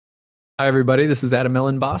Hi, everybody. This is Adam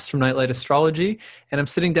Elenbaas from Nightlight Astrology, and I'm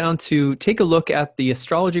sitting down to take a look at the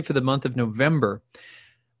astrology for the month of November.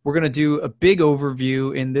 We're going to do a big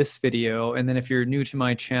overview in this video, and then if you're new to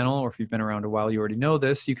my channel, or if you've been around a while, you already know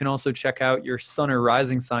this, you can also check out your sun or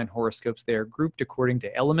rising sign horoscopes. They are grouped according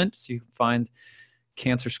to element, so you can find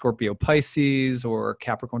Cancer, Scorpio, Pisces, or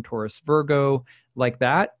Capricorn, Taurus, Virgo, like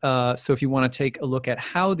that. So if you want to take a look at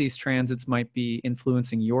how these transits might be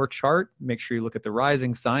influencing your chart, make sure you look at the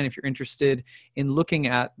rising sign. If you're interested in looking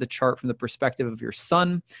at the chart from the perspective of your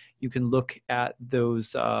sun, you can look at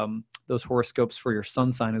those horoscopes for your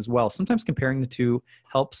sun sign as well. Sometimes comparing the two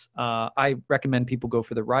helps. I recommend people go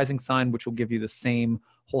for the rising sign, which will give you the same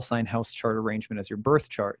whole sign house chart arrangement as your birth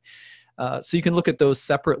chart. So you can look at those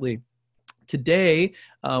separately. Today,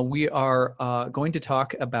 we are going to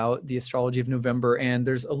talk about the astrology of November, and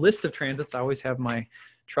there's a list of transits. I always have my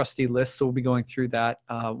trusty list, so we'll be going through that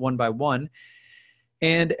one by one.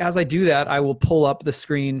 And as I do that, I will pull up the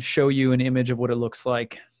screen, show you an image of what it looks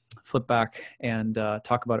like, flip back, and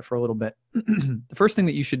talk about it for a little bit. The first thing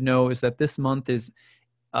that you should know is that this month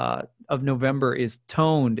of November is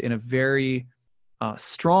toned in a very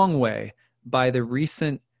strong way by the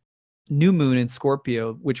recent new moon in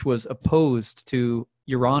Scorpio, which was opposed to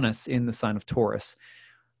Uranus in the sign of Taurus.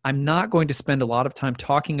 I'm not going to spend a lot of time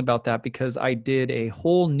talking about that because I did a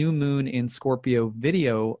whole new moon in Scorpio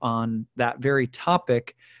video on that very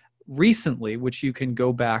topic recently, which you can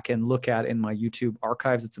go back and look at in my YouTube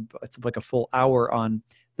archives. It's like a full hour on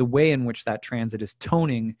the way in which that transit is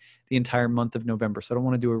toning the entire month of November. So I don't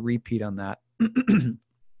want to do a repeat on that. A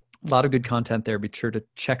lot of good content there. Be sure to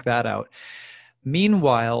check that out.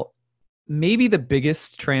 Meanwhile, maybe the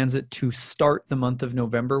biggest transit to start the month of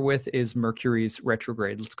November with is Mercury's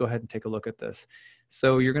retrograde. Let's go ahead and take a look at this.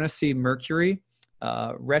 So you're going to see Mercury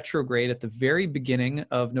retrograde at the very beginning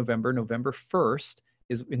of November. November 1st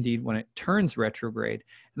is indeed when it turns retrograde,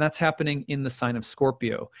 and that's happening in the sign of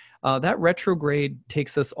Scorpio. That retrograde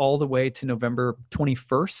takes us all the way to November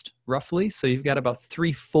 21st, roughly. So you've got about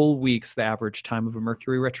 3 full weeks, the average time of a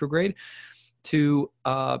Mercury retrograde, to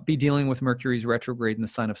be dealing with Mercury's retrograde in the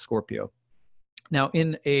sign of Scorpio. Now,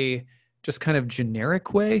 in a just kind of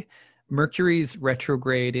generic way, Mercury's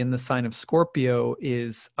retrograde in the sign of Scorpio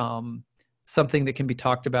is something that can be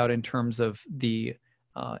talked about in terms of the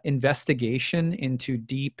investigation into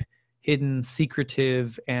deep, hidden,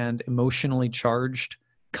 secretive, and emotionally charged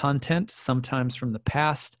content, sometimes from the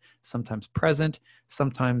past, sometimes present.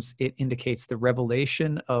 Sometimes it indicates the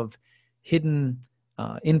revelation of hidden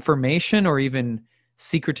information or even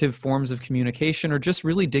secretive forms of communication, or just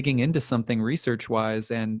really digging into something research-wise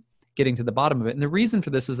and getting to the bottom of it. And the reason for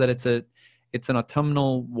this is that it's an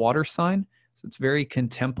autumnal water sign, so it's very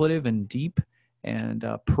contemplative and deep and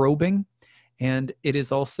probing. And it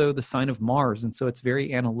is also the sign of Mars, and so it's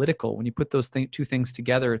very analytical. When you put those two things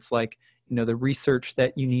together, it's like, you know, the research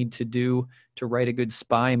that you need to do to write a good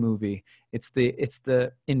spy movie. It's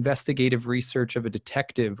the investigative research of a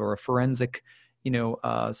detective or a forensic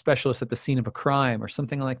specialist at the scene of a crime or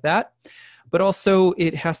something like that. But also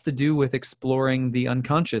it has to do with exploring the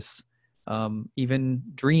unconscious, even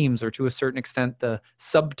dreams, or to a certain extent, the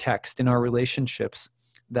subtext in our relationships,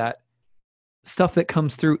 that stuff that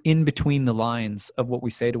comes through in between the lines of what we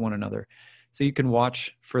say to one another. So you can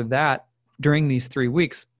watch for that during these 3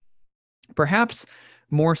 weeks. Perhaps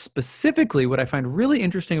more specifically, what I find really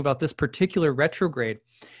interesting about this particular retrograde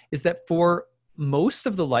is that for most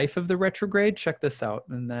of the life of the retrograde, check this out,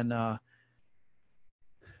 and then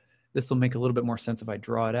this will make a little bit more sense if I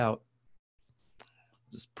draw it out.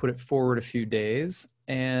 Just put it forward a few days,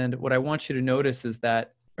 and what I want you to notice is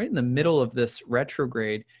that right in the middle of this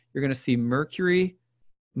retrograde, you're going to see Mercury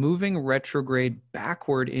moving retrograde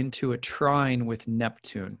backward into a trine with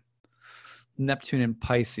Neptune in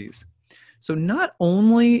Pisces. So not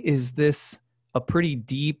only is this a pretty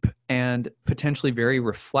deep and potentially very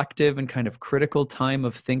reflective and kind of critical time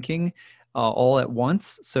of thinking all at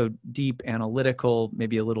once. So deep, analytical,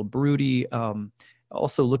 maybe a little broody,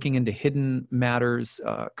 also looking into hidden matters,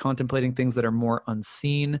 contemplating things that are more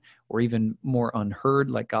unseen or even more unheard,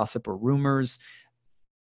 like gossip or rumors.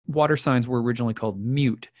 Water signs were originally called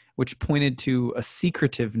mute, which pointed to a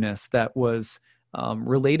secretiveness that was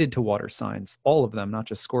related to water signs, all of them, not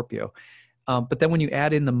just Scorpio. But then when you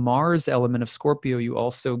add in the Mars element of Scorpio, you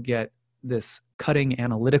also get this cutting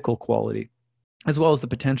analytical quality, as well as the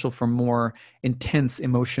potential for more intense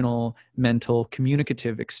emotional, mental,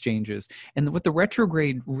 communicative exchanges. And what the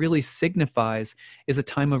retrograde really signifies is a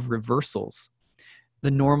time of reversals.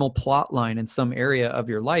 The normal plot line in some area of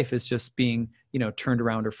your life is just being, turned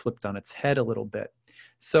around or flipped on its head a little bit.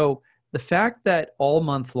 So The fact that all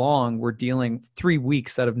month long we're dealing 3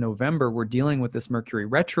 weeks out of November, we're dealing with this Mercury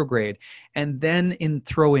retrograde, and then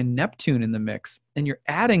throw in Neptune in the mix, and you're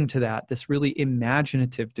adding to that this really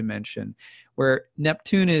imaginative dimension where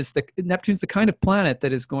Neptune's the kind of planet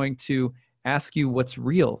that is going to ask you what's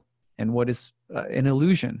real and what is an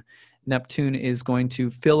illusion. Neptune is going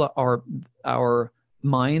to fill our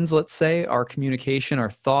minds, let's say, our communication, our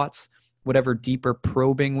thoughts, whatever deeper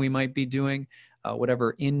probing we might be doing,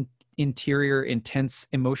 whatever interior, intense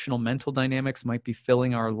emotional mental dynamics might be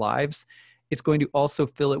filling our lives. It's going to also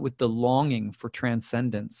fill it with the longing for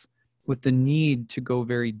transcendence, with the need to go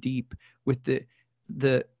very deep, with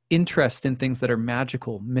the interest in things that are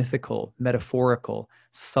magical, mythical, metaphorical,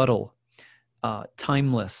 subtle,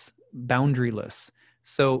 timeless, boundaryless.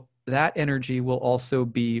 So that energy will also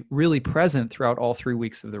be really present throughout all 3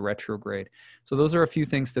 weeks of the retrograde. So those are a few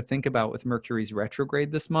things to think about with Mercury's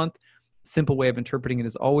retrograde this month. Simple way of interpreting it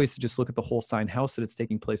is always to just look at the whole sign house that it's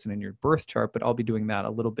taking place in your birth chart, but I'll be doing that a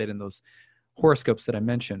little bit in those horoscopes that I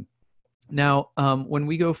mentioned. Now, when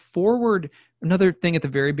we go forward, another thing at the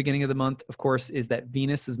very beginning of the month, of course, is that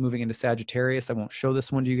Venus is moving into Sagittarius. I won't show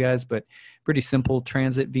this one to you guys, but pretty simple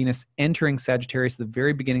transit. Venus entering Sagittarius at the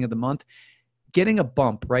very beginning of the month, getting a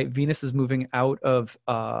bump, right? Venus is moving out of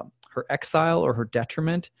her exile or her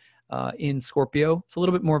detriment in Scorpio. It's a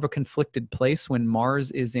little bit more of a conflicted place when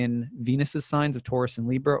Mars is in Venus's signs of Taurus and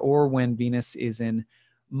Libra, or when Venus is in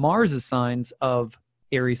Mars's signs of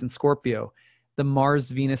Aries and Scorpio. The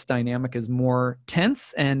Mars-Venus dynamic is more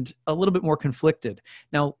tense and a little bit more conflicted.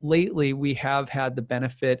 Now, lately, we have had the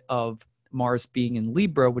benefit of Mars being in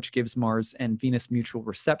Libra, which gives Mars and Venus mutual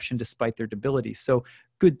reception despite their debility. So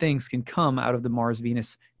good things can come out of the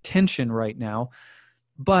Mars-Venus tension right now.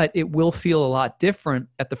 But it will feel a lot different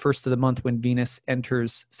at the first of the month when Venus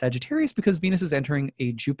enters Sagittarius, because Venus is entering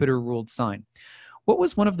a Jupiter-ruled sign. What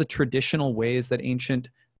was one of the traditional ways that ancient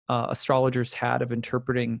astrologers had of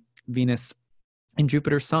interpreting Venus in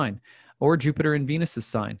Jupiter's sign or Jupiter in Venus's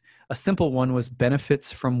sign? A simple one was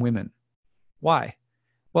benefits from women. Why?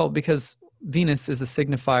 Well, because Venus is a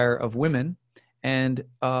signifier of women, and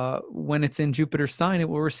when it's in Jupiter's sign, it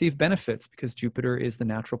will receive benefits because Jupiter is the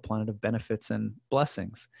natural planet of benefits and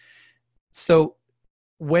blessings. So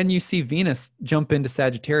when you see Venus jump into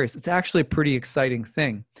Sagittarius, it's actually a pretty exciting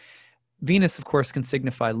thing. Venus, of course, can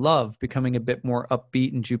signify love, becoming a bit more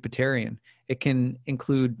upbeat and Jupiterian. It can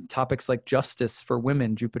include topics like justice for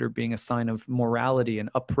women, Jupiter being a sign of morality and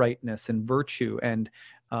uprightness and virtue, and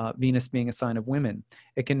Venus being a sign of women.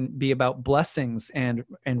 It can be about blessings and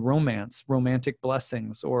romance, romantic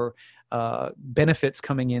blessings, or benefits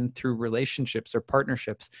coming in through relationships or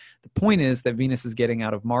partnerships. The point is that Venus is getting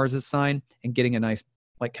out of Mars's sign and getting a nice,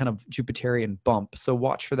 like, kind of Jupiterian bump. So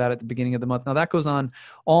watch for that at the beginning of the month. Now that goes on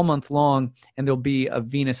all month long, and there'll be a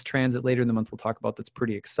Venus transit later in the month we'll talk about that's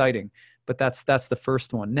pretty exciting. But that's the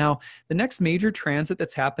first one. Now, the next major transit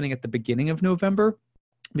that's happening at the beginning of November,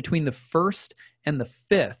 between the 1st and the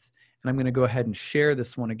 5th, and I'm going to go ahead and share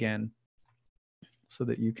this one again so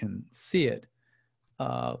that you can see it.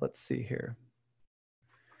 Let's see here.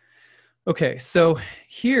 Okay, so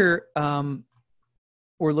here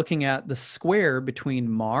we're looking at the square between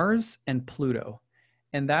Mars and Pluto,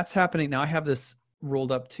 and that's happening. Now I have this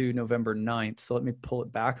rolled up to November 9th, so let me pull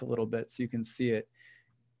it back a little bit so you can see it.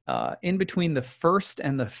 In between the 1st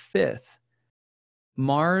and the 5th,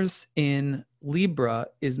 Mars in Libra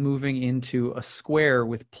is moving into a square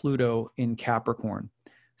with Pluto in Capricorn.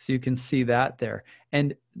 So you can see that there.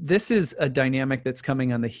 And this is a dynamic that's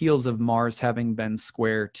coming on the heels of Mars having been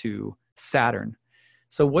square to Saturn.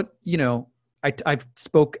 So what, I've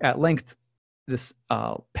spoke at length this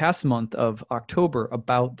past month of October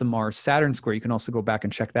about the Mars-Saturn square. You can also go back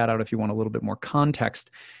and check that out if you want a little bit more context,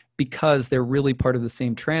 because they're really part of the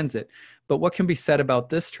same transit. But what can be said about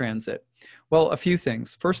this transit? Well, a few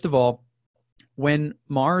things. First of all, when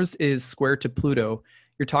Mars is square to Pluto,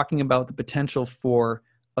 you're talking about the potential for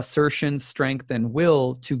assertion, strength, and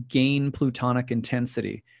will to gain plutonic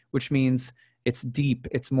intensity, which means it's deep,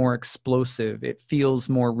 it's more explosive, it feels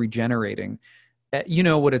more regenerating. You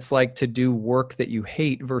know what it's like to do work that you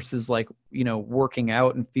hate versus, like, working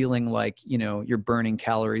out and feeling like, you're burning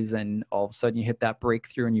calories, and all of a sudden you hit that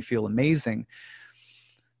breakthrough and you feel amazing.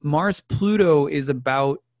 Mars-Pluto is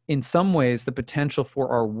about, in some ways, the potential for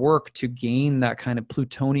our work to gain that kind of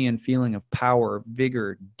Plutonian feeling of power,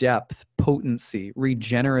 vigor, depth, potency,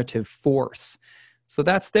 regenerative force. So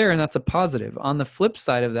that's there, and that's a positive. On the flip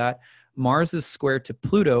side of that, Mars' square to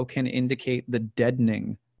Pluto can indicate the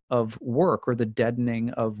deadening of work or the deadening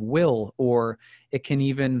of will, or it can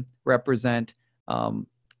even represent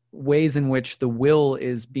ways in which the will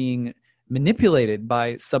is being manipulated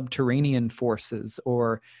by subterranean forces,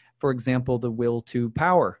 or, for example, the will to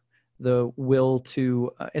power, the will to,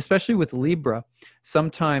 especially with Libra,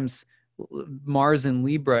 sometimes Mars in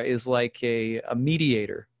Libra is like a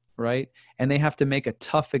mediator, right? And they have to make a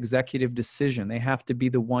tough executive decision. They have to be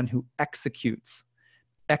the one who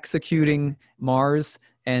executing Mars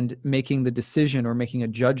and making the decision or making a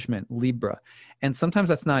judgment, Libra. And sometimes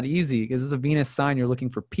that's not easy because it's a Venus sign. You're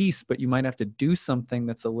looking for peace, but you might have to do something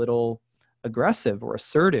that's a little aggressive or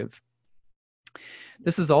assertive.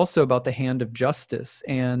 This is also about the hand of justice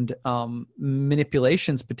and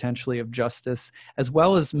manipulations potentially of justice, as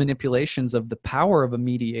well as manipulations of the power of a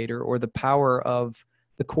mediator or the power of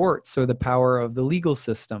the courts or the power of the legal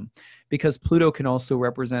system, because Pluto can also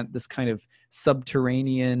represent this kind of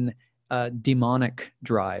subterranean demonic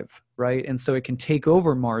drive, right? And so it can take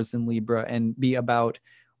over Mars in Libra and be about,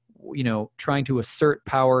 trying to assert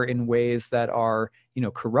power in ways that are,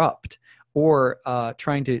 corrupt, or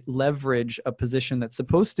trying to leverage a position that's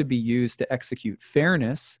supposed to be used to execute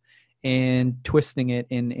fairness and twisting it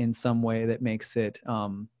in some way that makes it,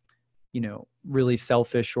 really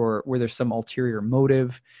selfish, or where there's some ulterior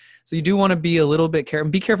motive. So you do want to be a little bit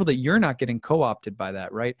careful. Be careful that you're not getting co-opted by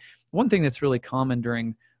that, right? One thing that's really common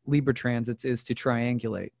during Libra transits is to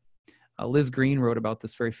triangulate. Liz Green wrote about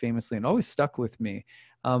this very famously and always stuck with me.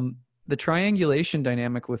 The triangulation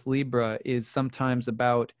dynamic with Libra is sometimes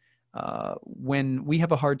about when we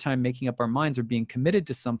have a hard time making up our minds or being committed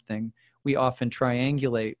to something, we often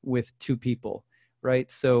triangulate with two people,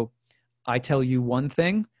 right? So I tell you one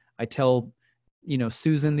thing, I tell,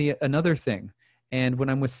 Susan another thing. And when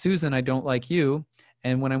I'm with Susan, I don't like you.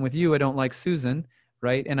 And when I'm with you, I don't like Susan,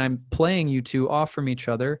 right? And I'm playing you two off from each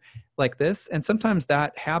other like this. And sometimes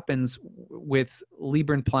that happens with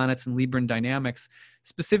Libran planets and Libran dynamics,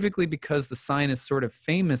 specifically because the sign is sort of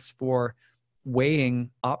famous for weighing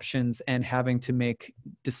options and having to make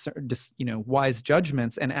wise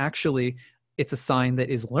judgments. And actually, it's a sign that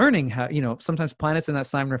is learning how, sometimes planets in that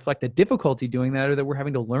sign reflect a difficulty doing that, or that we're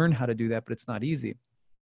having to learn how to do that, but it's not easy.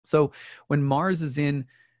 So when Mars is in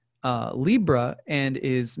Libra and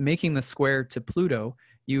is making the square to Pluto,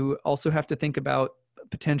 you also have to think about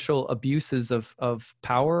potential abuses of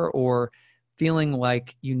power, or feeling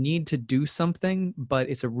like you need to do something, but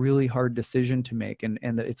it's a really hard decision to make, and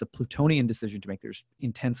that it's a Plutonian decision to make. There's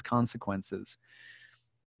intense consequences.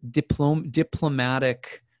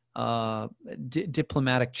 Diplomatic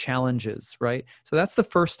challenges, right? So that's the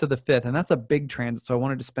 1st to the 5th, and that's a big transit. So I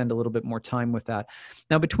wanted to spend a little bit more time with that.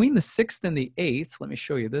 Now, between the 6th and the 8th, let me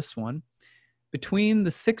show you this one. Between the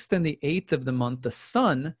 6th and the 8th of the month, the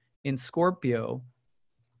Sun in Scorpio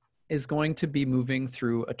is going to be moving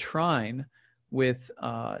through a trine with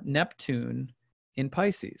Neptune in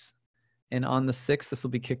Pisces. And on the 6th, this will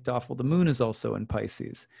be kicked off. Well, the moon is also in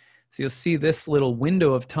Pisces. So you'll see this little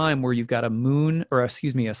window of time where you've got a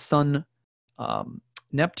Sun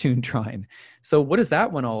Neptune trine. So what is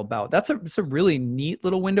that one all about? It's a really neat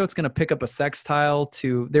little window. It's going to pick up a sextile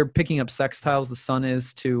they're picking up sextiles. The Sun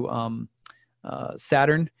is to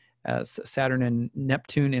Saturn, as Saturn and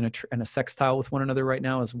Neptune in a sextile with one another right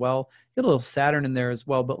now as well. Get a little Saturn in there as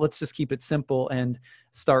well, but let's just keep it simple and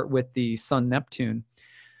start with the Sun Neptune.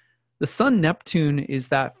 The Sun Neptune is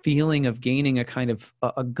that feeling of gaining a kind of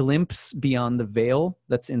a glimpse beyond the veil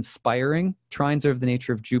that's inspiring. Trines are of the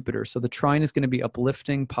nature of Jupiter. So the trine is going to be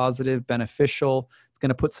uplifting, positive, beneficial. It's going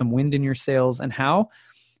to put some wind in your sails. And how?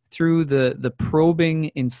 Through the probing,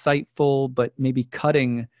 insightful, but maybe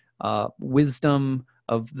cutting wisdom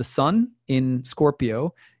of the Sun in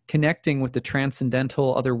Scorpio, connecting with the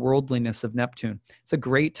transcendental otherworldliness of Neptune. It's a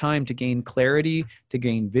great time to gain clarity, to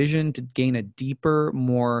gain vision, to gain a deeper,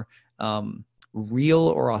 more real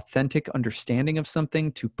or authentic understanding of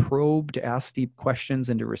something, to probe, to ask deep questions,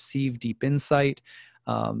 and to receive deep insight.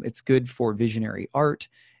 It's good for visionary art.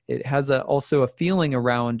 It has also a feeling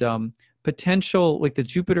around potential, like the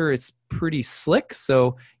Jupiter, it's pretty slick. So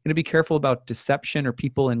you're going to be careful about deception or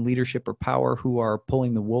people in leadership or power who are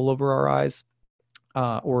pulling the wool over our eyes,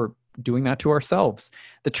 or doing that to ourselves.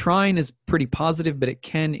 The trine is pretty positive, but it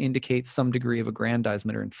can indicate some degree of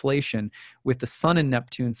aggrandizement or inflation. With the Sun and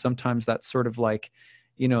Neptune, sometimes that's sort of like,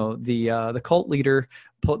 the cult leader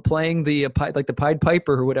playing the like the Pied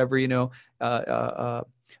Piper or whatever,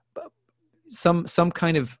 some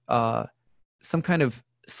kind of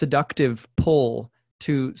seductive pull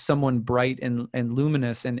to someone bright and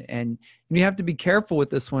luminous, and you have to be careful with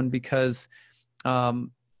this one, because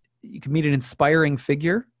you can meet an inspiring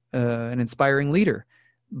figure, an inspiring leader,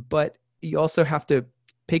 but you also have to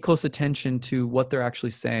pay close attention to what they're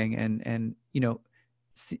actually saying, and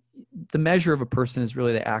the measure of a person is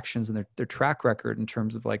really the actions and their track record in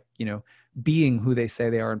terms of, like, being who they say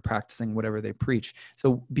they are and practicing whatever they preach.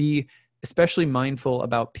 So be especially mindful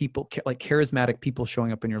about people, like charismatic people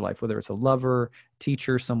showing up in your life, whether it's a lover,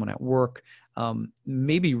 teacher, someone at work,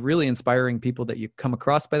 maybe really inspiring people that you come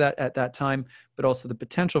across at that time, but also the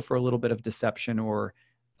potential for a little bit of deception or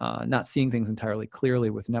not seeing things entirely clearly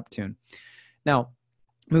with Neptune. Now,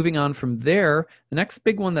 moving on from there, the next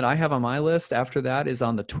big one that I have on my list after that is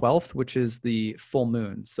on the 12th, which is the full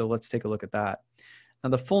moon. So let's take a look at that.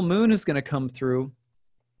 Now, the full moon is going to come through,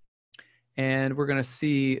 and we're going to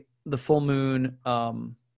see the full moon.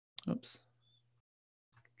 Oops.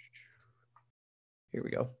 Here we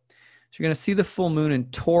go. So you're going to see the full moon in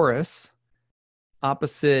Taurus,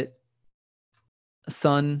 opposite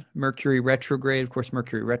Sun, Mercury retrograde. Of course,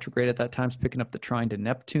 Mercury retrograde at that time is picking up the trine to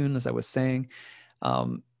Neptune, as I was saying.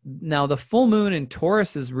 Now, the full moon in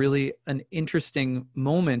Taurus is really an interesting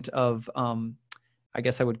moment of, I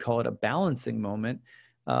guess I would call it a balancing moment,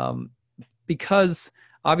 because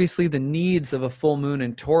obviously the needs of a full moon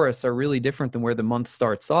in Taurus are really different than where the month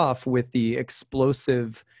starts off, with the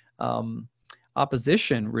explosive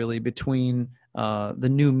opposition really between the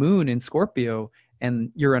new moon in Scorpio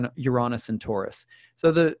and Uranus in Taurus.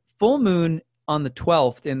 So the full moon on the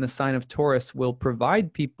 12th in the sign of Taurus will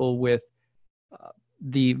provide people with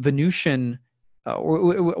the Venusian,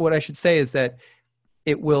 or what I should say is that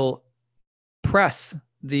it will press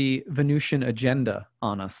the Venusian agenda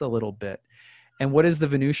on us a little bit. And what is the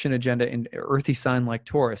Venusian agenda in earthy sign like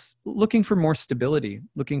Taurus? Looking for more stability,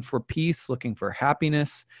 looking for peace, looking for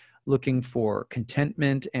happiness, looking for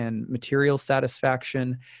contentment and material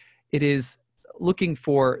satisfaction. It is looking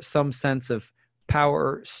for some sense of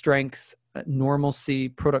power, strength, normalcy,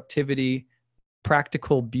 productivity,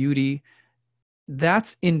 practical beauty.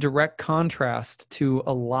 That's in direct contrast to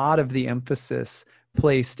a lot of the emphasis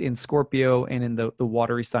placed in Scorpio and in the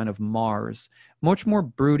watery sign of Mars. Much more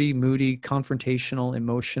broody, moody, confrontational,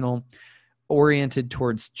 emotional, oriented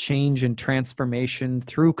towards change and transformation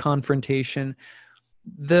through confrontation.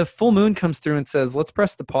 The full moon comes through and says, let's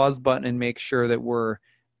press the pause button and make sure that we're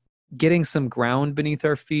getting some ground beneath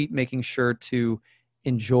our feet, making sure to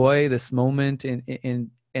enjoy this moment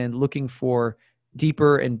and looking for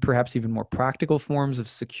deeper and perhaps even more practical forms of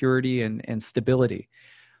security and stability.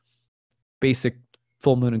 Basic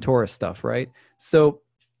full moon and Taurus stuff, right? So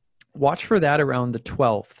watch for that around the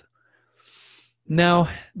 12th. Now,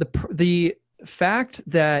 the fact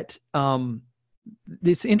that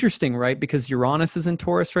it's interesting, right? Because Uranus is in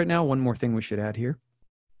Taurus right now. One more thing we should add here.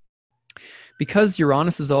 Because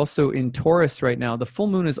Uranus is also in Taurus right now, the full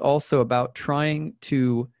moon is also about trying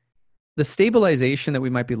to, the stabilization that we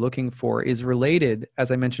might be looking for is related,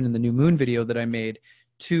 as I mentioned in the new moon video that I made,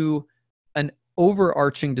 to an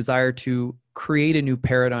overarching desire to create a new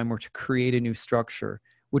paradigm or to create a new structure,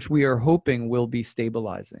 which we are hoping will be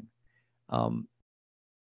stabilizing.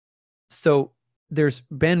 So there's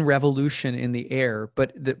been revolution in the air,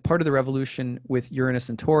 but the part of the revolution with Uranus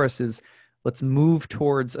and Taurus is let's move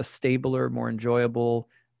towards a stabler, more enjoyable,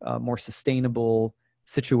 more sustainable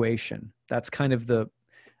situation. That's kind of the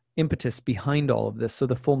impetus behind all of this. So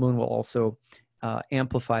the full moon will also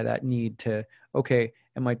amplify that need to, okay,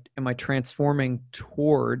 am I transforming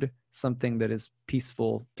toward something that is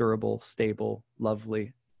peaceful, durable, stable,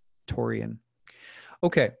 lovely, Taurian?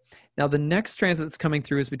 Okay, now the next transit that's coming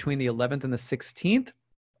through is between the 11th and the 16th.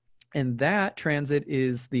 And that transit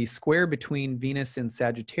is the square between Venus in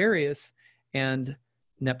Sagittarius and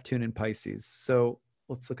Neptune in Pisces. So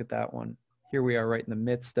let's look at that one. Here we are right in the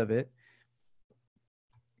midst of it.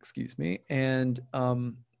 Excuse me. And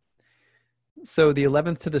so the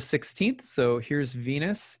 11th to the 16th. So here's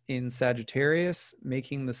Venus in Sagittarius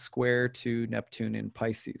making the square to Neptune in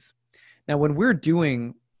Pisces. Now, when we're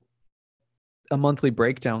doing a monthly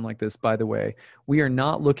breakdown like this, by the way, we are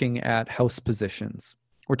not looking at house positions.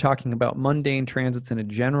 We're talking about mundane transits in a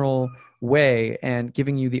general way and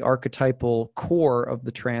giving you the archetypal core of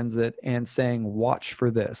the transit and saying, watch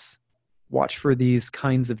for this. Watch for these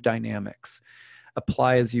kinds of dynamics.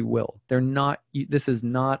 Apply as you will. They're not, this is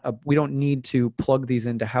not a, we don't need to plug these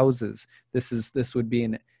into houses. This would be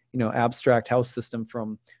an, abstract house system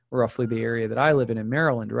from roughly the area that I live in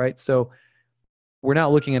Maryland, right? So we're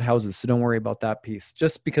not looking at houses, so don't worry about that piece,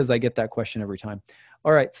 just because I get that question every time.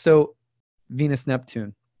 All right, so Venus,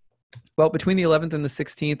 Neptune. Well, between the 11th and the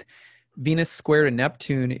 16th, Venus square to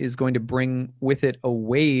Neptune is going to bring with it a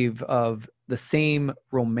wave of the same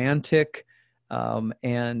romantic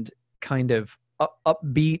and kind of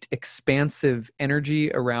upbeat, expansive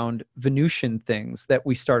energy around Venusian things that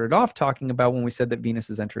we started off talking about when we said that Venus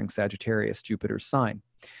is entering Sagittarius, Jupiter's sign.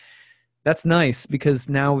 That's nice because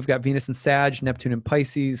now we've got Venus and Sag, Neptune and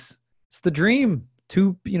Pisces. It's the dream.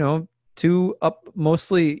 Two up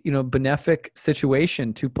mostly, benefic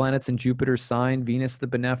situation, two planets in Jupiter's sign, Venus the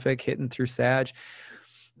benefic hitting through Sag.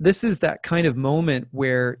 This is that kind of moment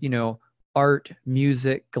where, art,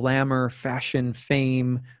 music, glamour, fashion,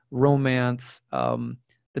 fame, romance,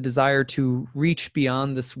 the desire to reach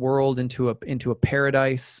beyond this world into a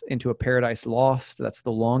paradise lost. That's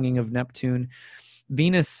the longing of Neptune.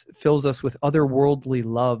 Venus fills us with otherworldly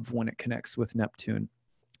love when it connects with Neptune.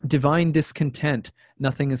 Divine discontent.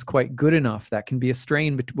 Nothing is quite good enough. That can be a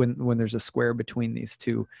strain when there's a square between these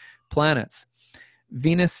two planets.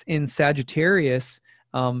 Venus in Sagittarius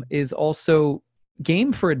is also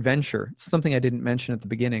game for adventure. It's something I didn't mention at the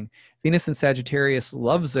beginning. Venus in Sagittarius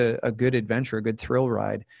loves a good adventure, a good thrill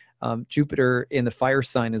ride. Jupiter in the fire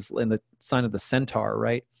sign is in the sign of the Centaur,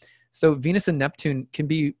 right? So Venus and Neptune can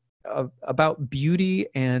be about beauty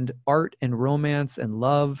and art and romance and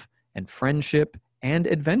love and friendship and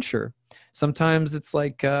adventure. Sometimes it's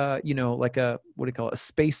like like a, what do you call it, a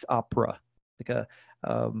space opera, like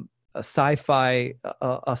a sci-fi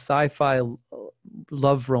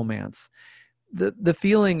love romance. The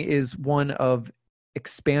feeling is one of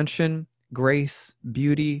expansion, grace,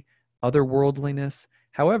 beauty, otherworldliness.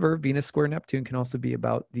 However, Venus square Neptune can also be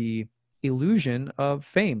about the illusion of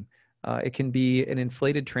fame. It can be an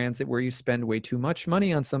inflated transit where you spend way too much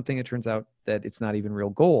money on something. It turns out that it's not even real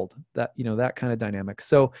gold. That kind of dynamic.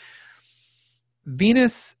 So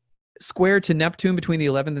Venus square to Neptune between the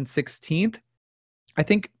 11th and 16th, I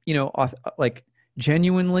think, like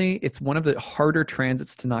genuinely, it's one of the harder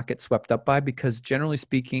transits to not get swept up by, because generally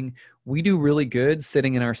speaking, we do really good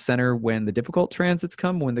sitting in our center when the difficult transits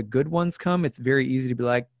come. When the good ones come, it's very easy to be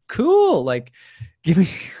like, cool, like give me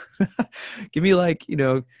like,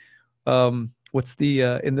 what's the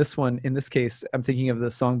in this case, I'm thinking of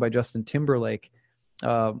the song by Justin Timberlake,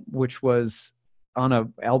 which was on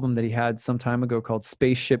an album that he had some time ago called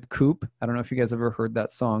Spaceship Coupe. I don't know if you guys ever heard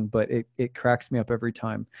that song, but it cracks me up every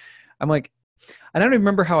time. I'm like, I don't even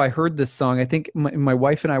remember how I heard this song. I think my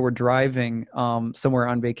wife and I were driving somewhere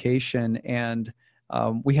on vacation, and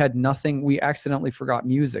we had nothing. We accidentally forgot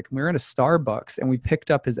music. We were in a Starbucks, and we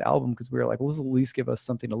picked up his album because we were like, well, this will at least give us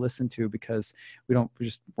something to listen to, because we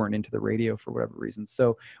just weren't into the radio for whatever reason.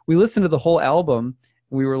 So we listened to the whole album.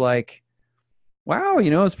 And we were like, wow,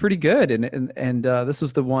 it's pretty good. And this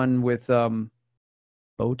was the one with Bowtie,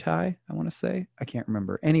 I want to say. I can't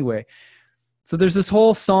remember. Anyway, so there's this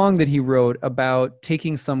whole song that he wrote about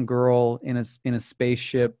taking some girl in a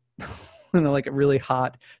spaceship, like a really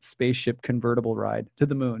hot spaceship convertible ride to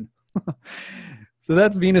the moon. So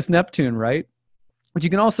that's Venus Neptune, right? But you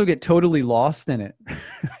can also get totally lost in it.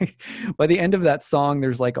 By the end of that song,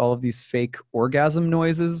 there's like all of these fake orgasm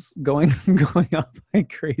noises going up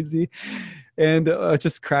like crazy, and it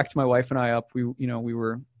just cracked my wife and I up. We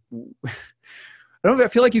were. I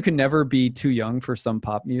feel like you can never be too young for some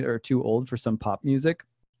pop music or too old for some pop music,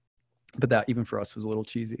 but that even for us was a little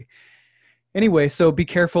cheesy. Anyway, so be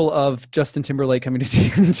careful of Justin Timberlake coming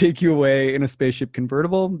to take you away in a spaceship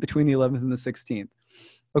convertible between the 11th and the 16th.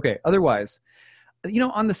 Okay, otherwise,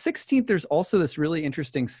 on the 16th, there's also this really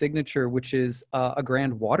interesting signature, which is a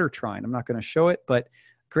grand water trine. I'm not going to show it, but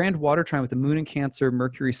grand water trine with the moon in Cancer,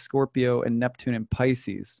 Mercury, Scorpio, and Neptune in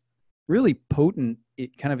Pisces. Really potent,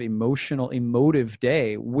 kind of emotive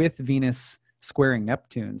day with Venus squaring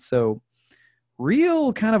Neptune. So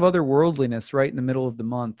real kind of otherworldliness right in the middle of the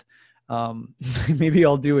month. Maybe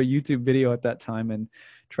I'll do a YouTube video at that time and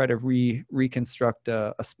try to reconstruct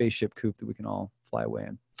a spaceship coupe that we can all fly away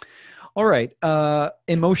in. All right.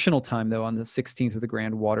 Emotional time, though, on the 16th with the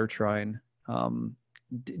grand water trine.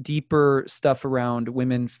 Deeper stuff around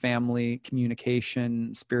women, family,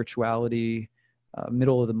 communication, spirituality,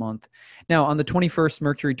 middle of the month. Now, on the 21st,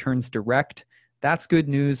 Mercury turns direct. That's good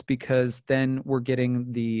news, because then we're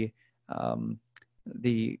getting the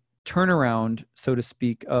turnaround, so to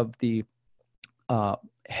speak, of the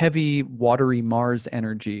heavy, watery Mars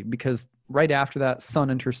energy, because right after that,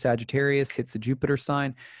 Sun enters Sagittarius, hits the Jupiter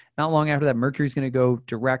sign. Not long after that, Mercury's going to go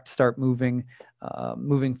direct, start moving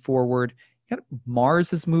forward.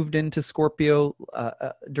 Mars has moved into Scorpio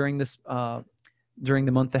during the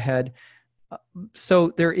month ahead. So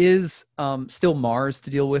there is still Mars to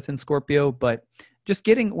deal with in Scorpio, but just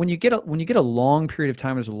when you get a long period of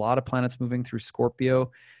time, there's a lot of planets moving through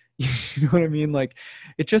Scorpio. You know what I mean? Like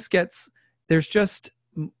there's just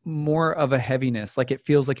more of a heaviness. Like it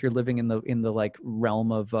feels like you're living in the like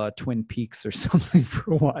realm of Twin Peaks or something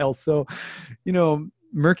for a while. So,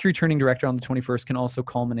 Mercury turning direct on the 21st can also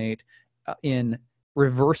culminate in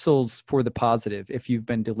reversals for the positive. If you've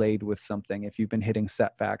been delayed with something, if you've been hitting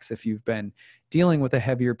setbacks, if you've been dealing with a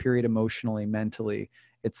heavier period emotionally, mentally,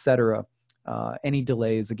 etc., any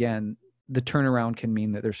delays, again, the turnaround can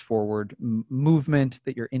mean that there's forward movement,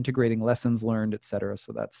 that you're integrating lessons learned, etc.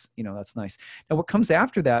 So that's, that's nice. Now, what comes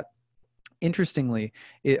after that, interestingly,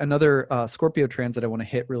 another Scorpio transit I want to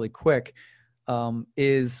hit really quick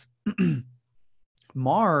is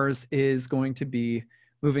Mars is going to be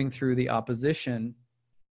moving through the opposition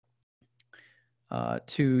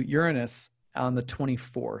to Uranus on the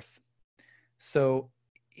 24th. So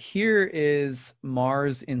here is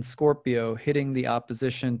Mars in Scorpio hitting the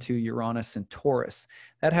opposition to Uranus in Taurus.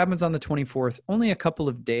 That happens on the 24th, only a couple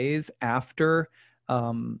of days after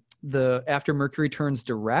after Mercury turns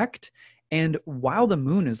direct, and while the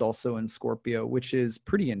moon is also in Scorpio, which is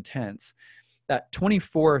pretty intense. That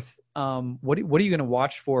 24th, what are you going to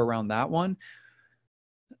watch for around that one?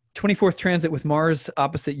 24th transit with Mars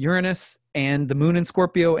opposite Uranus and the moon in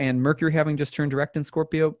Scorpio and Mercury having just turned direct in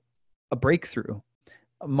Scorpio, a breakthrough.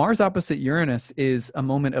 Mars opposite Uranus is a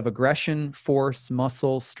moment of aggression, force,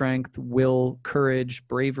 muscle, strength, will, courage,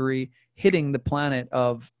 bravery, hitting the planet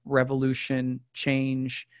of revolution,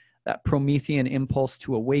 change, that Promethean impulse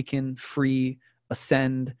to awaken, free,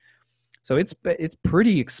 ascend. So it's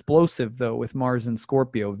pretty explosive, though, with Mars in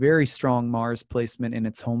Scorpio. Very strong Mars placement in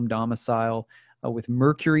its home domicile. With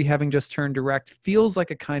Mercury having just turned direct, feels like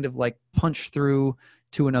a kind of like punch through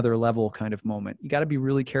to another level kind of moment. You got to be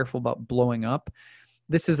really careful about blowing up.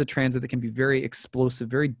 This is a transit that can be very explosive,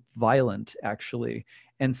 very violent, actually.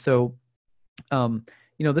 And so,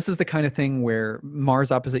 this is the kind of thing where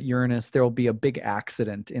Mars opposite Uranus, there will be a big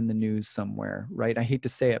accident in the news somewhere, right? I hate to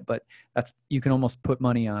say it, but you can almost put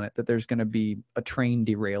money on it that there's going to be a train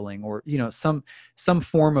derailing or, some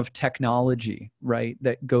form of technology, right,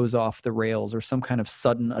 that goes off the rails, or some kind of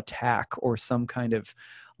sudden attack, or some kind of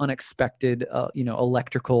unexpected,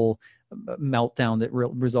 electrical meltdown that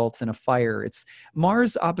results in a fire. It's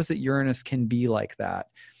Mars opposite Uranus can be like that.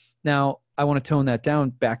 Now, I want to tone that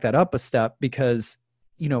down, back that up a step, because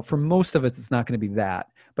for most of us, it's not going to be that.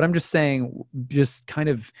 But I'm just saying, just kind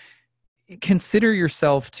of consider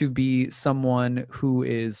yourself to be someone who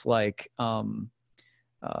is like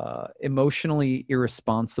emotionally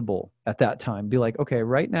irresponsible at that time. Be like, okay,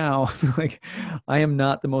 right now, like I am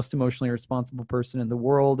not the most emotionally irresponsible person in the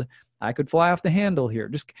world. I could fly off the handle here.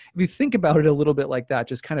 Just if you think about it a little bit like that,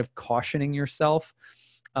 just kind of cautioning yourself.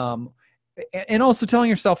 And also telling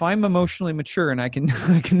yourself, I'm emotionally mature and I can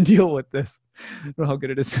I can deal with this. I don't know how good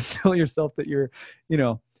it is to tell yourself that you're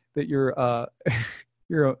you're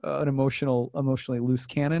an emotionally loose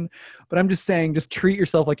cannon. But I'm just saying, just treat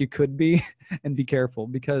yourself like you could be, and be careful,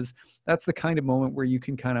 because that's the kind of moment where you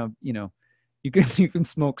can kind of you can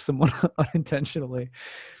smoke someone unintentionally.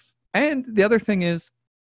 And the other thing is,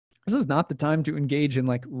 this is not the time to engage in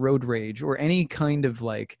like road rage or any kind of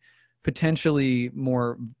like potentially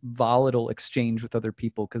more volatile exchange with other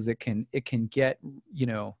people, because it can get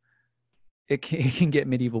it can get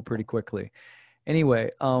medieval pretty quickly. Anyway,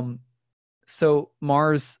 so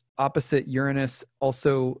Mars opposite Uranus,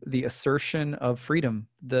 also the assertion of freedom,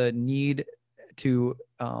 the need to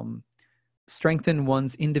strengthen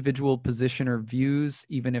one's individual position or views,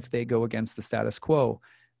 even if they go against the status quo.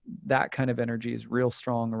 That kind of energy is real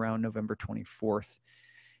strong around November 24th.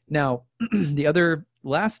 Now, the other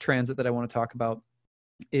last transit that I want to talk about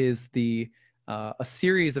is a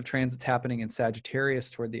series of transits happening in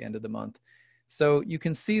Sagittarius toward the end of the month. So you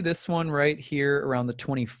can see this one right here around the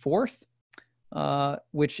 24th,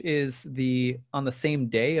 which is on the same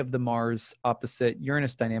day of the Mars opposite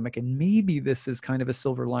Uranus dynamic. And maybe this is kind of a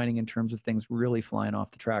silver lining in terms of things really flying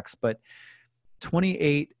off the tracks, but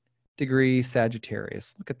 28-degree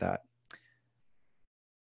Sagittarius. Look at that.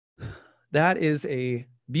 That is a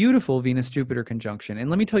beautiful Venus-Jupiter conjunction. And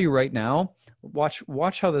let me tell you right now,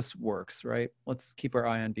 watch how this works, right? Let's keep our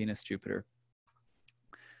eye on Venus-Jupiter.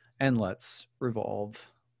 And let's revolve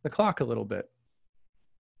the clock a little bit.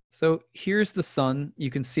 So here's the sun. You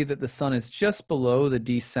can see that the sun is just below the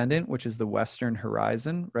descendant, which is the western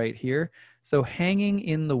horizon right here. So hanging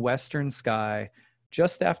in the western sky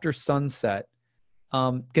just after sunset,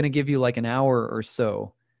 going to give you like an hour or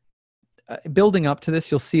so. Building up to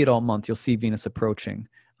this, you'll see it all month. You'll see Venus approaching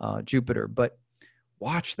Jupiter, but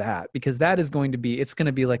watch that, because that is going to be, it's going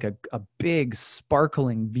to be like a big,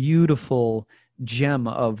 sparkling, beautiful gem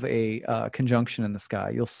of a conjunction in the sky.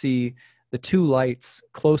 You'll see the two lights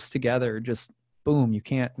close together, just boom, you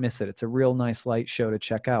can't miss it. It's a real nice light show to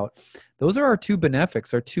check out. Those are our two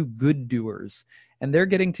benefics, our two good doers, and they're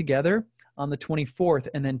getting together on the 24th.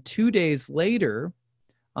 And then 2 days later,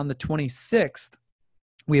 on the 26th,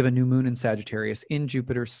 we have a new moon in Sagittarius in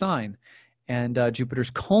Jupiter's sign, and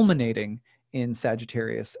Jupiter's culminating in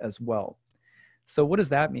Sagittarius as well. So what does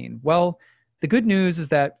that mean? Well, the good news is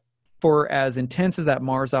that for as intense as that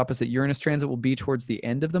Mars opposite Uranus transit will be towards the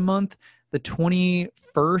end of the month, the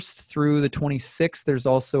 21st through the 26th, there's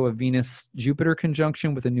also a Venus-Jupiter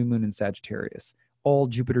conjunction with a new moon in Sagittarius. All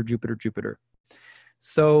Jupiter, Jupiter, Jupiter.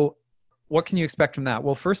 So what can you expect from that?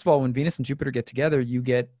 Well, first of all, when Venus and Jupiter get together, you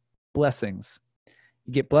get blessings.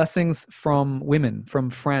 You get blessings from women, from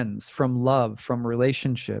friends, from love, from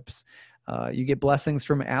relationships. You get blessings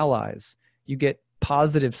from allies. You get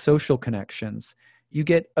positive social connections. You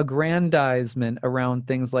get aggrandizement around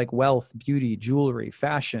things like wealth, beauty, jewelry,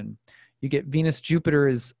 fashion. You get Venus, Jupiter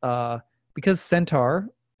is because Centaur,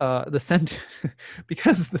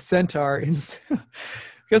 because the Centaur in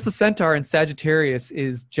because the Centaur in Sagittarius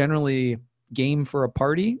is generally game for a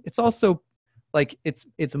party. It's also like it's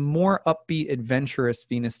a more upbeat, adventurous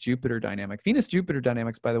Venus-Jupiter dynamic. Venus-Jupiter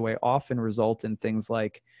dynamics, by the way, often result in things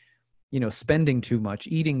like, spending too much,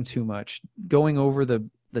 eating too much, going over the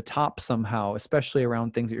top somehow, especially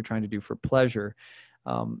around things that you're trying to do for pleasure.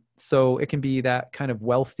 So it can be that kind of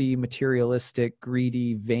wealthy, materialistic,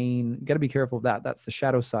 greedy, vain. You got to be careful of that. That's the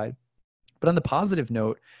shadow side. But on the positive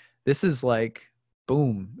note, this is like,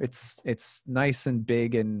 boom, it's nice and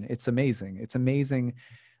big, and it's amazing. It's amazing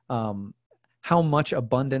how much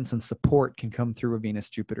abundance and support can come through a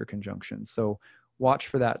Venus-Jupiter conjunction. So watch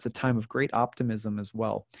for that. It's a time of great optimism as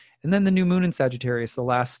well. And then the new moon in Sagittarius, the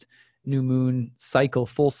last new moon cycle,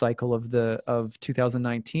 full cycle of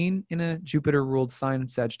 2019 in a Jupiter-ruled sign,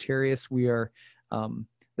 Sagittarius. We are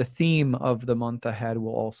the theme of the month ahead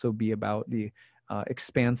will also be about the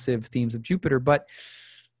expansive themes of Jupiter. But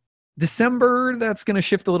December, that's going to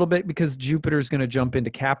shift a little bit because Jupiter is going to jump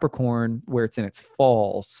into Capricorn where it's in its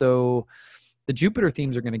fall. So the Jupiter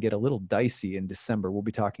themes are going to get a little dicey in December. We'll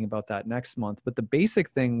be talking about that next month. But the basic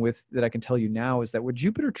thing that I can tell you now is that where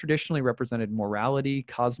Jupiter traditionally represented morality,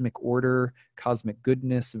 cosmic order, cosmic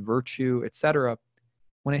goodness, virtue, etc.,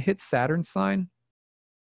 when it hits Saturn sign,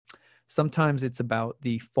 sometimes it's about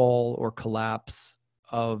the fall or collapse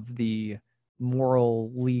of the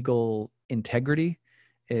moral, legal integrity.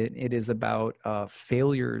 It is about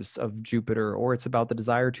failures of Jupiter, or it's about the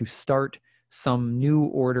desire to start some new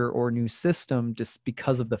order or new system just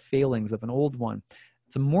because of the failings of an old one.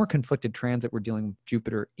 It's a more conflicted transit we're dealing with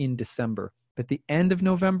Jupiter in December. But the end of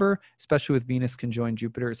November, especially with Venus conjoined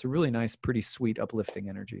Jupiter, it's a really nice, pretty sweet, uplifting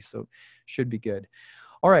energy. So should be good.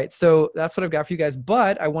 All right, so that's what I've got for you guys.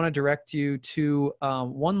 But I want to direct you to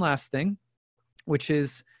one last thing, which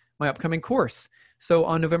is my upcoming course. So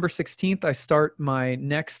on November 16th, I start my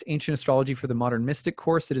next Ancient Astrology for the Modern Mystic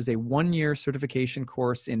course. It is a one-year certification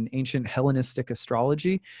course in ancient Hellenistic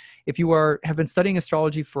astrology. If you have been studying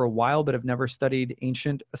astrology for a while but have never studied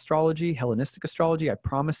ancient astrology, Hellenistic astrology, I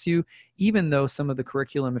promise you, even though some of the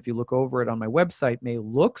curriculum, if you look over it on my website, may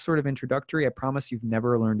look sort of introductory, I promise you've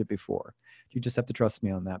never learned it before. You just have to trust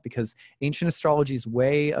me on that, because ancient astrology's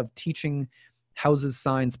way of teaching houses,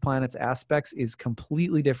 signs, planets, aspects is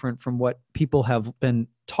completely different from what people have been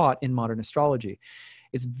taught in modern astrology.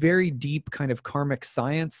 It's very deep kind of karmic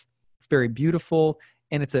science. It's very beautiful.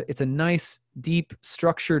 And it's a nice, deep,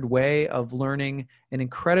 structured way of learning an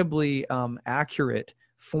incredibly accurate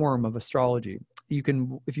form of astrology. You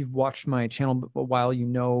can, if you've watched my channel a while,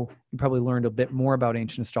 you probably learned a bit more about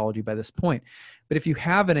ancient astrology by this point. But if you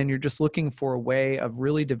haven't and you're just looking for a way of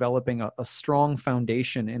really developing a strong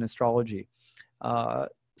foundation in astrology,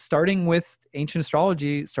 starting with ancient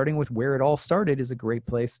astrology, starting with where it all started, is a great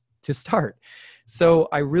place to start. So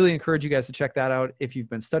I really encourage you guys to check that out. If you've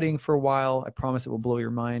been studying for a while, I promise it will blow your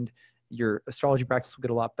mind. Your astrology practice will get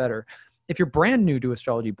a lot better. If you're brand new to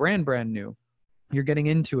astrology, brand new, you're getting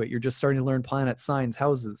into it, you're just starting to learn planets, signs,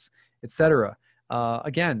 houses, etc.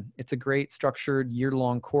 Again, it's a great structured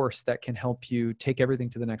year-long course that can help you take everything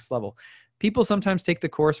to the next level. People sometimes take the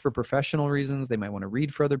course for professional reasons. They might want to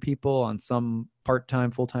read for other people on some part-time,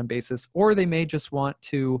 full-time basis, or they may just want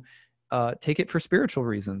to take it for spiritual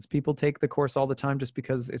reasons. People take the course all the time just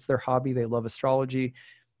because it's their hobby. They love astrology.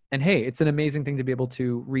 And hey, it's an amazing thing to be able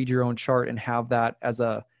to read your own chart and have that as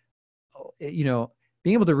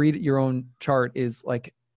being able to read your own chart is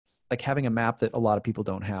like having a map that a lot of people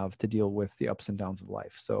don't have to deal with the ups and downs of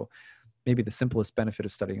life. So maybe the simplest benefit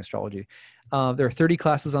of studying astrology. There are 30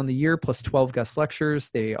 classes on the year plus 12 guest lectures.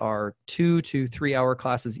 They are 2 to 3 hour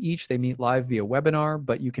classes each. They meet live via webinar,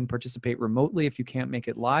 but you can participate remotely if you can't make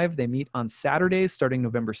it live. They meet on Saturdays starting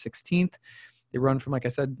November 16th. They run from, like I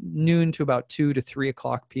said, noon to about 2 to 3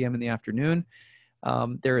 o'clock p.m. in the afternoon.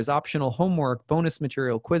 There is optional homework, bonus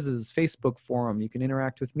material, quizzes, Facebook forum. You can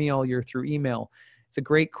interact with me all year through email. It's a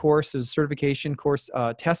great course. There's a certification course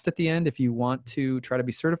test at the end if you want to try to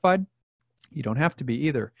be certified. You don't have to be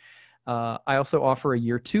either. I also offer a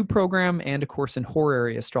year 2 program and a course in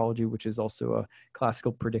horary astrology, which is also a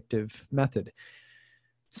classical predictive method.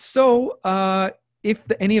 So if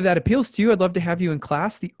any of that appeals to you, I'd love to have you in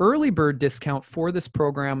class. The early bird discount for this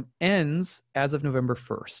program ends as of November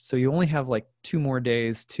 1st. So you only have like 2 more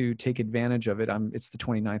days to take advantage of it. It's the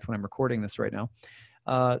 29th when I'm recording this right now.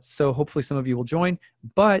 So hopefully some of you will join,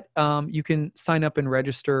 but you can sign up and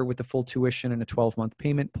register with the full tuition and a 12-month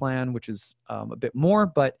payment plan, which is a bit more,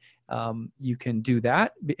 but you can do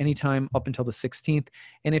that anytime up until the 16th.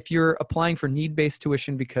 And if you're applying for need-based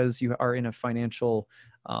tuition because you are in a financial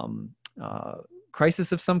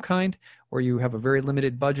crisis of some kind, or you have a very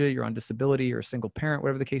limited budget, you're on disability, you're a single parent,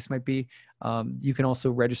 whatever the case might be, you can also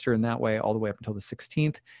register in that way all the way up until the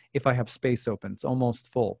 16th if I have space open. It's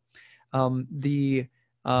almost full. The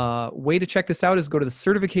way to check this out is go to the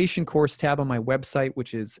certification course tab on my website,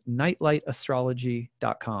 which is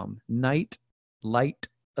nightlightastrology.com.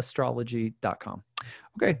 Nightlightastrology.com.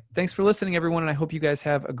 Okay, thanks for listening, everyone, and I hope you guys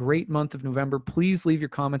have a great month of November. Please leave your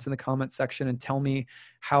comments in the comment section and tell me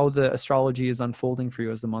how the astrology is unfolding for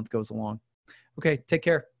you as the month goes along. Okay, take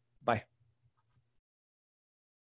care.